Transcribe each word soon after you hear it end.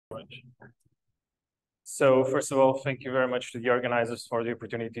much. So first of all, thank you very much to the organizers for the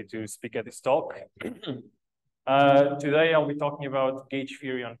opportunity to speak at this talk. Today I'll be talking about gauge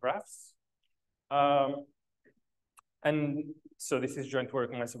theory on graphs. And so this is joint work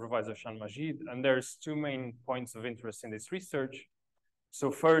with my supervisor, Shan Majid, and there's two main points of interest in this research.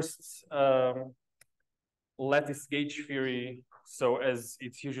 So first, lattice gauge theory. So as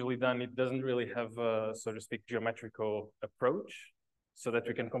it's usually done, it doesn't really have a, so to speak, geometrical approach so that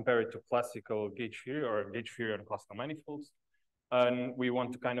we can compare it to classical gauge theory or gauge theory on classical manifolds. And we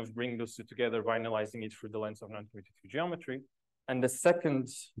want to kind of bring those two together by analyzing it through the lens of noncommutative geometry. And the second,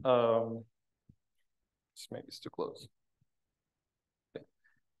 maybe it's too close. Okay.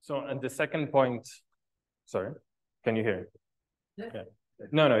 So, and the second point, sorry, can you hear? Yeah.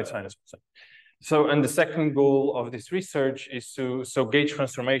 No, it's fine. It's fine. So, and the second goal of this research is to, so gauge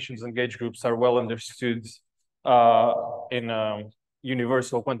transformations and gauge groups are well understood in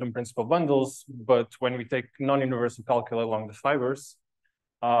universal quantum principal bundles, but when we take non-universal calculi along the fibers,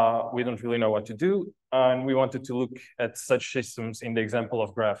 we don't really know what to do. And we wanted to look at such systems in the example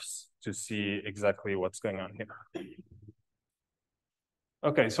of graphs to see exactly what's going on here.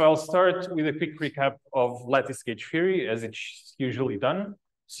 Okay, so I'll start with a quick recap of lattice gauge theory as it's usually done.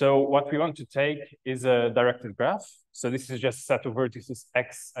 So what we want to take is a directed graph. So this is just a set of vertices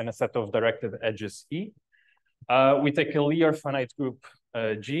X and a set of directed edges E. We take a linear finite group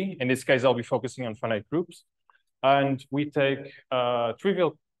G. In this case, I'll be focusing on finite groups. And we take a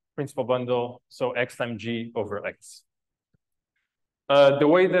trivial principal bundle, so X times G over X. The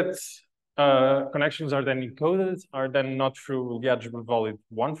way that connections are then encoded are then not through the algebra valid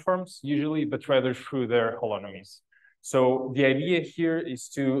one forms usually, but rather through their holonomies. So the idea here is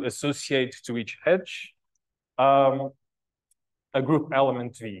to associate to each edge a group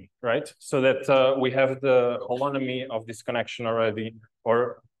element V, right? So that we have the holonomy of this connection already,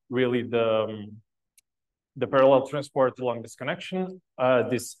 or really the parallel transport along this connection,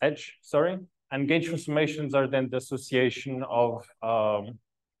 this edge, sorry. And gauge transformations are then the association of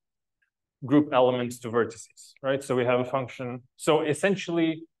group elements to vertices, right? So we have a function. So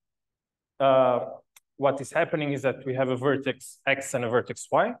essentially, what is happening is that we have a vertex X and a vertex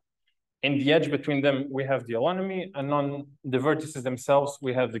Y. In the edge between them, we have the holonomy, and on the vertices themselves,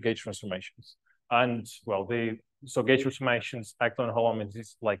 we have the gauge transformations. And well, so gauge transformations act on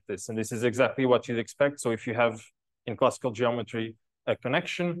holonomies like this, and this is exactly what you'd expect. So if you have in classical geometry a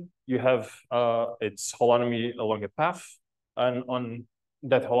connection, you have its holonomy along a path, and on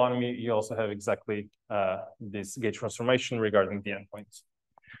that holonomy, you also have exactly this gauge transformation regarding the endpoints.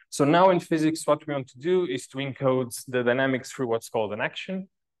 So now in physics, what we want to do is to encode the dynamics through what's called an action.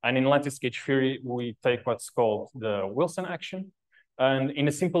 And in lattice gauge theory, we take what's called the Wilson action. And in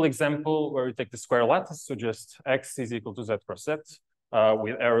a simple example where we take the square lattice, so just X is equal to Z cross Z,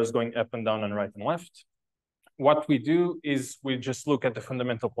 with arrows going up and down and right and left. What we do is we just look at the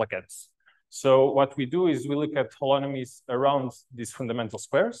fundamental plaquettes. So what we do is we look at holonomies around these fundamental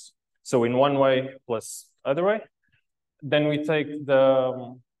squares. So in one way plus other way. Then we take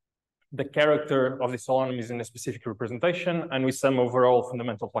the character of these holonomies in a specific representation, and we sum overall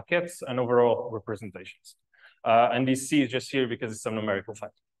fundamental plaquettes and overall representations. And this C is just here because it's some numerical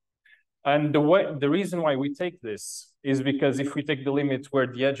factor. And the reason why we take this is because if we take the limit where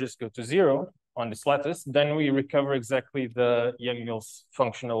the edges go to 0 on this lattice, then we recover exactly the Yang-Mills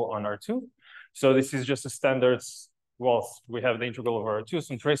functional on R2. So this is just a standard, well, we have the integral over R2,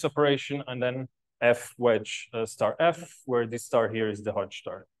 some trace operation, and then F wedge star F, where this star here is the Hodge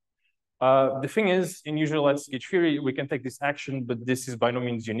star. The thing is, in usual lattice gauge theory, we can take this action, but this is by no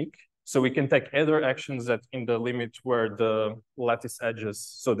means unique. So we can take other actions that in the limit where the lattice edges,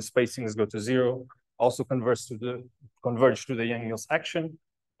 so the spacings go to 0, also converge to the Yang-Mills action.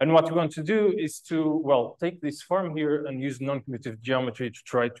 And what we want to do is to, well, take this form here and use noncommutative geometry to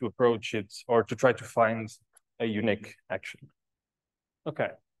try to approach it or to try to find a unique action. Okay.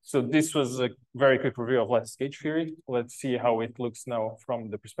 So this was a very quick review of lattice gauge theory. Let's see how it looks now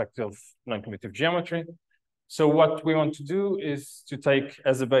from the perspective of noncommutative geometry. So what we want to do is to take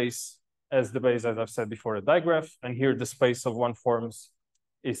as the base, as I've said before, a digraph. And here the space of one forms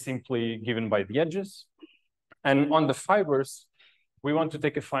is simply given by the edges. And on the fibers, we want to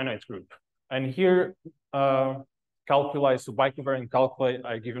take a finite group. And here, calculi, so bicovariant calculi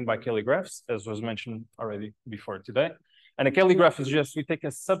are given by Cayley graphs, as was mentioned already before today. And a Cayley graph is just, we take a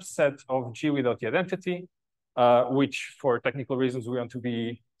subset of G without the identity, which for technical reasons, we want to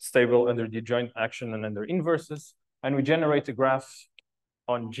be stable under the joint action and under inverses. And we generate a graph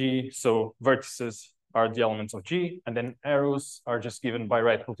on G. So vertices are the elements of G, and then arrows are just given by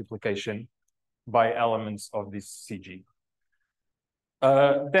right multiplication by elements of this CG.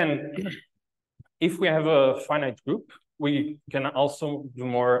 Then, if we have a finite group, we can also do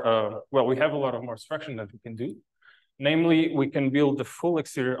more, well, we have a lot of more abstraction that we can do. Namely, we can build the full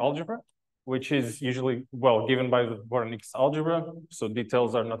exterior algebra, which is usually, well, given by the Voronix's algebra, so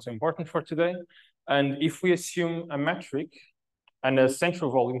details are not so important for today. And if we assume a metric and a central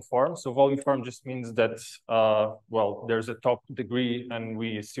volume form, so volume form just means that, well, there's a top degree and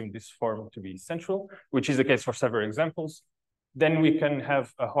we assume this form to be central, which is the case for several examples. Then we can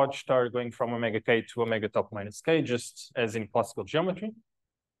have a Hodge star going from omega k to omega top minus k, just as in classical geometry.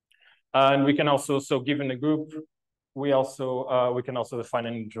 And we can also, so given a group, we can also define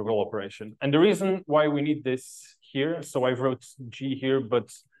an integral operation. And the reason why we need this here, so I wrote G here,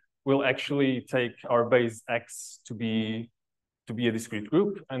 but we'll actually take our base X to be a discrete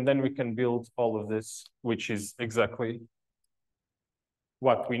group, and then we can build all of this, which is exactly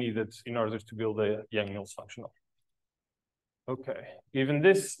what we needed in order to build a Yang-Mills functional. Okay, given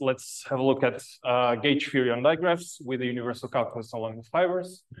this, let's have a look at gauge theory on digraphs with the universal calculus along the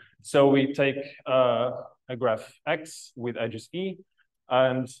fibers. So we take a graph X with edges E,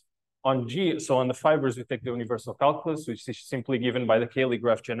 and on G, so on the fibers, we take the universal calculus, which is simply given by the Cayley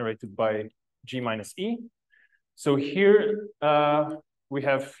graph generated by G minus E. So here, we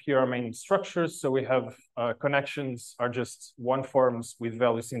have here our main structures. So we have connections are just one forms with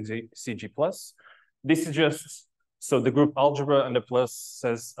values in CG plus. This is just, so the group algebra and the plus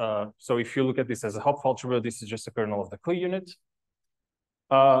says, so if you look at this as a Hopf algebra, this is just a kernel of the Lie unit.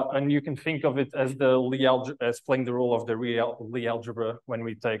 And you can think of it as the Lie algebra, as playing the role of the Lie algebra when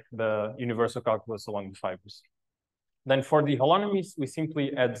we take the universal calculus along the fibers. Then for the holonomies, we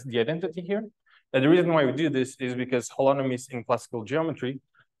simply add the identity here. And the reason why we do this is because holonomies in classical geometry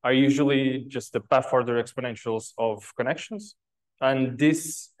are usually just the path order exponentials of connections. And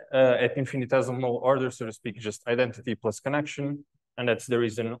this at infinitesimal order, so to speak, just identity plus connection. And that's the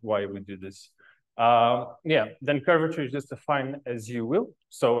reason why we do this. Yeah, then curvature is just defined as you will.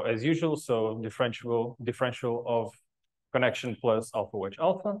 So as usual, so differential of connection plus alpha wedge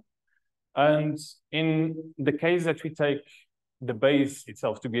alpha. And in the case that we take the base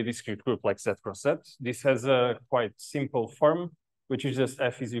itself to be a discrete group like Z cross Z, this has a quite simple form, which is just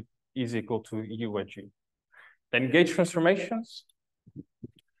F is equal to U wedge U. Then gauge transformations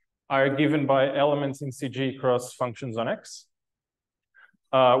are given by elements in CG cross functions on X,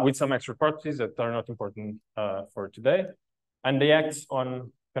 with some extra properties that are not important for today. And they act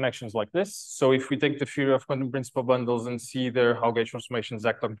on connections like this. So if we take the theory of quantum principal bundles and see there how gauge transformations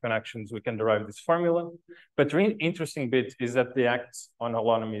act on connections, we can derive this formula. But the really interesting bit is that they act on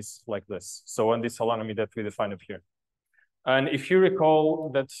holonomies like this. So on this holonomy that we define up here. And if you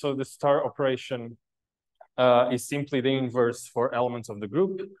recall that, so the star operation is simply the inverse for elements of the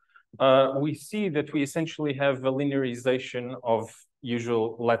group, we see that we essentially have a linearization of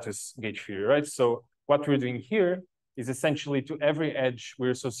usual lattice gauge theory, right? So what we're doing here is essentially to every edge,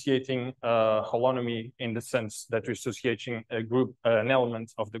 we're associating a holonomy in the sense that we're associating a group, an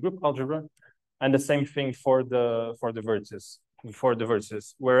element of the group algebra, and the same thing for the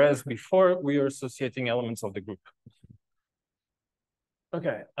vertices, whereas before we are associating elements of the group.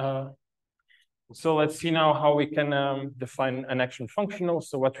 Okay, so let's see now how we can define an action functional.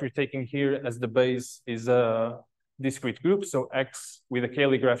 So what we're taking here as the base is a discrete group, so X with a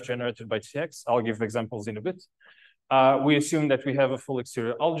Cayley graph generated by Tx. I'll give examples in a bit. We assume that we have a full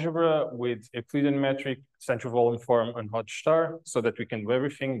exterior algebra with Euclidean metric, central volume form, and Hodge star, so that we can do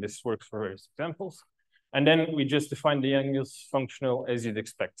everything. This works for various examples. And then we just define the Yang-Mills functional as you'd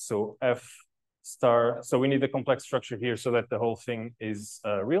expect. So F star, so we need a complex structure here so that the whole thing is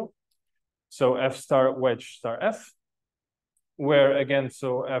real. So F star wedge star F, where again,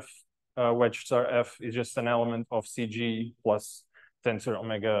 so F wedge star F is just an element of CG plus tensor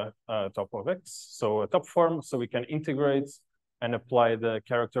omega top of X, so a top form, so we can integrate and apply the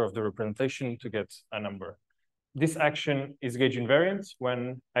character of the representation to get a number. This action is gauge invariant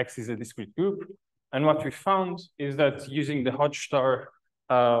when X is a discrete group. And what we found is that using the Hodge star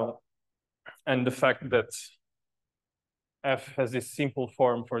and the fact that F has this simple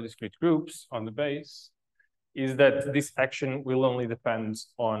form for discrete groups on the base, is that this action will only depend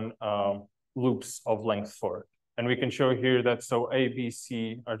on loops of length 4. And we can show here that so A, B,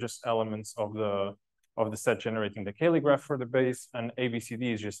 C are just elements of the set generating the Cayley graph for the base, and A, B, C,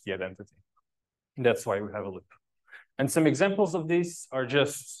 D is just the identity. That's why we have a loop. And some examples of these are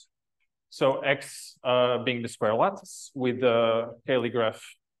just, so X being the square lattice with the Cayley graph,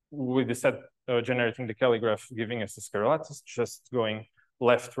 with the set generating the Cayley graph giving us the square lattice, just going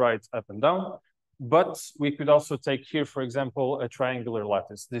left, right, up, and down. But we could also take here, for example, a triangular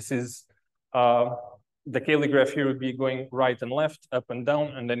lattice. This is the Cayley graph here would be going right and left, up and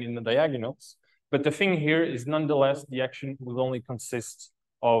down, and then in the diagonals. But the thing here is, nonetheless, the action will only consist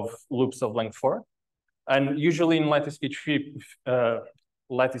of loops of length 4. And usually in lattice gauge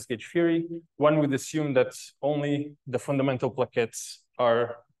theory, one would assume that only the fundamental plaquettes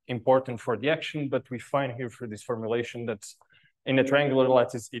are important for the action, but we find here for this formulation that in a triangular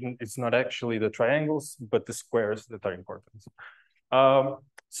lattice, it's not actually the triangles, but the squares that are important.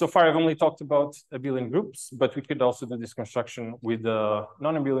 So far, I've only talked about abelian groups, but we could also do this construction with the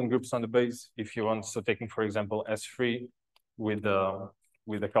non-abelian groups on the base if you want. So taking, for example, S3 with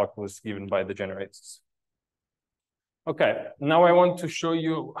the calculus given by the generators. Okay, now I want to show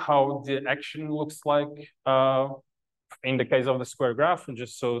you how the action looks like in the case of the square graph, and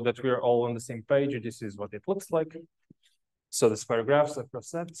just so that we're all on the same page, this is what it looks like. So the square graphs across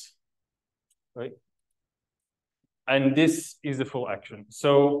sets, right? And this is the full action.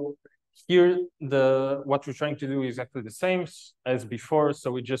 So here, what we're trying to do is exactly the same as before.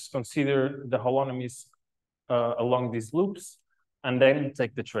 So we just consider the holonomies along these loops and then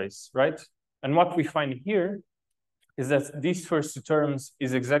take the trace, right? And what we find here is that these first two terms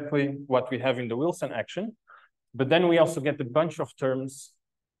is exactly what we have in the Wilson action. But then we also get a bunch of terms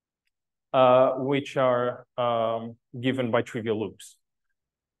which are given by trivial loops.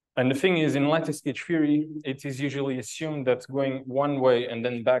 And the thing is, in lattice gauge theory, it is usually assumed that going one way and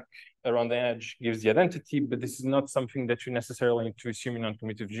then back around the edge gives the identity, but this is not something that you necessarily need to assume in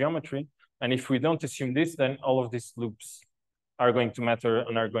noncommutative geometry. And if we don't assume this, then all of these loops are going to matter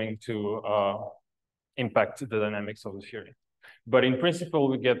and are going to impact the dynamics of the theory. But in principle,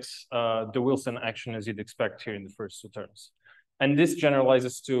 we get the Wilson action as you'd expect here in the first two terms. And this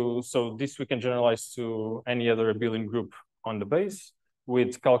generalizes to, so this we can generalize to any other abelian group on the base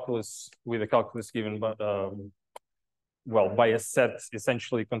with a calculus given by, well, by a set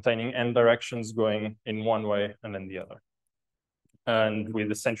essentially containing n directions going in one way and then the other, and with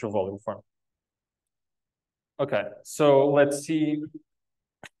the central volume form. Okay, so let's see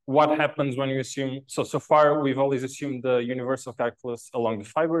what happens when you assume, so far we've always assumed the universal calculus along the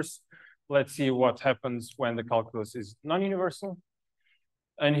fibers. Let's see what happens when the calculus is non-universal.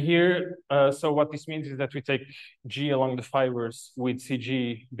 And here, so what this means is that we take G along the fibers with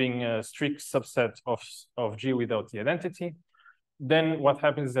CG being a strict subset of G without the identity. Then what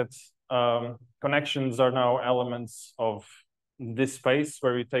happens is that connections are now elements of this space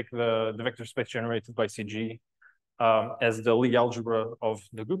where we take the vector space generated by CG as the Lie algebra of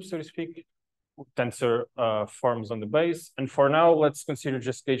the group, so to speak, tensor forms on the base. And for now, let's consider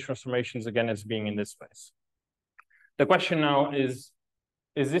just gauge transformations again as being in this space. The question now is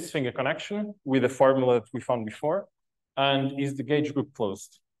this thing a connection with the formula that we found before? And is the gauge group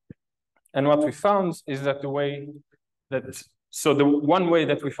closed? And what we found is that the one way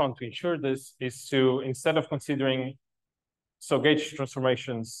that we found to ensure this is to, instead of considering, so gauge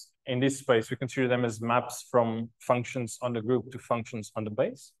transformations in this space, we consider them as maps from functions on the group to functions on the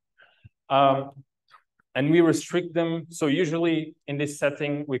base. And we restrict them. So usually in this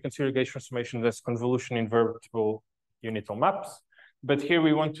setting, we consider gauge transformations as convolution invertible unital maps. But here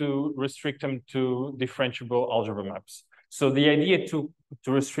we want to restrict them to differentiable algebra maps. So the idea to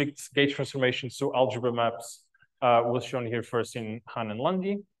restrict gauge transformations to algebra maps was shown here first in Han and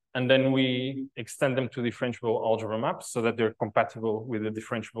Lundy. And then we extend them to differentiable algebra maps so that they're compatible with the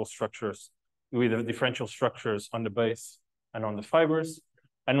differentiable structures, with the differential structures on the base and on the fibers.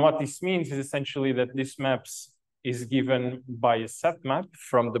 And what this means is essentially that this maps is given by a set map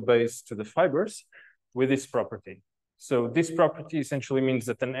from the base to the fibers with this property. So this property essentially means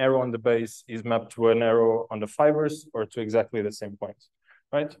that an arrow on the base is mapped to an arrow on the fibers or to exactly the same point,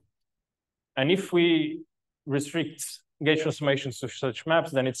 right? And if we restrict gauge transformations to such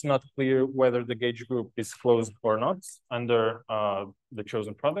maps, then it's not clear whether the gauge group is closed or not under the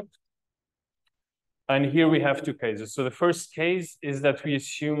chosen product. And here we have two cases. So the first case is that we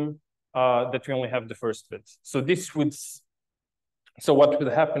assume that we only have the first bit. So what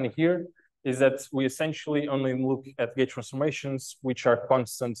would happen here is that we essentially only look at gauge transformations which are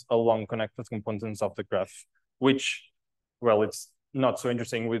constant along connected components of the graph, which, well, it's not so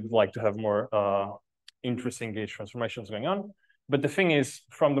interesting. We'd like to have more interesting gauge transformations going on. But the thing is,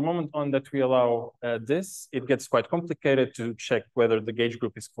 from the moment on that we allow this, it gets quite complicated to check whether the gauge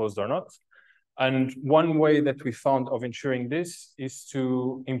group is closed or not. And one way that we found of ensuring this is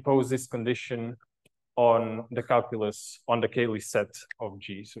to impose this condition on the calculus, on the Cayley set of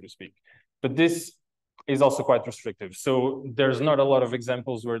G, so to speak. But this is also quite restrictive. So there's not a lot of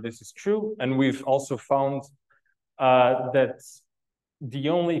examples where this is true. And we've also found that the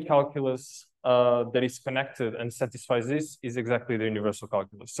only calculus that is connected and satisfies this is exactly the universal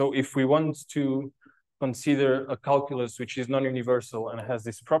calculus. So if we want to consider a calculus which is non-universal and has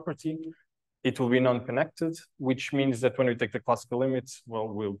this property, it will be non-connected, which means that when we take the classical limits, well,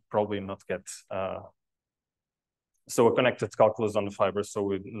 we'll probably not get so a connected calculus on the fiber, so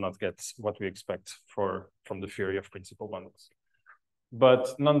we'll not get what we expect from the theory of principal bundles. But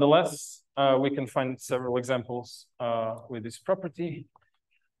nonetheless, we can find several examples with this property.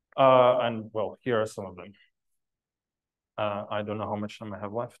 And well, here are some of them. I don't know how much time I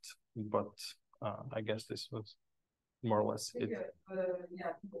have left, but I guess this was more or less it.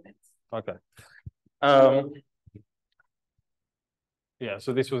 Yeah. Okay. Yeah, so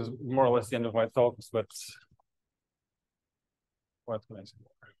this was more or less the end of my talks, but what can I say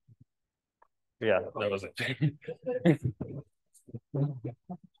more? Yeah, that was it.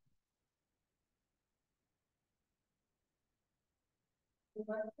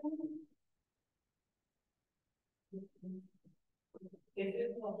 Is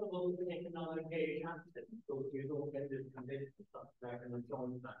it possible to take another page so you don't get this condition stuff back and then join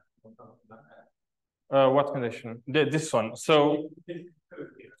that or something like that? What condition? This one. So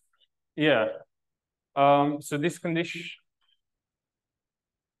yeah. So this condition,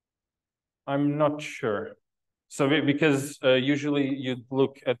 I'm not sure. So because usually you'd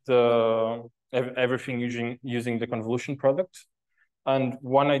look at everything using the convolution product. And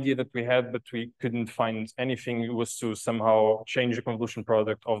one idea that we had, but we couldn't find anything, was to somehow change the convolution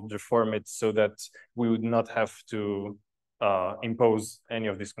product or deform it so that we would not have to impose any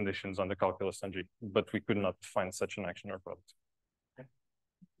of these conditions on the calculus ng, but we could not find such an action or product.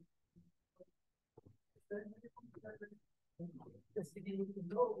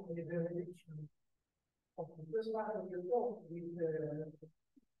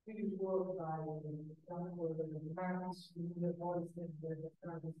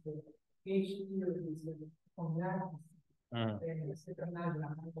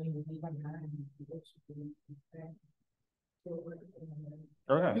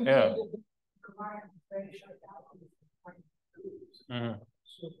 Okay, yeah.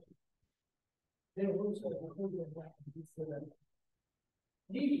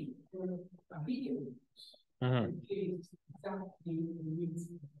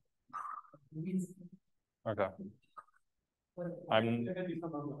 Okay.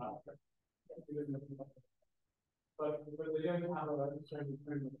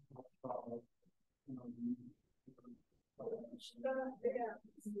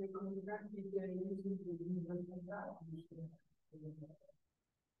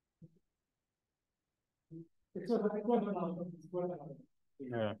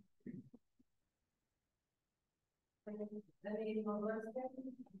 Yeah.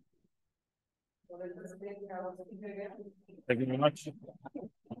 Thank you very much.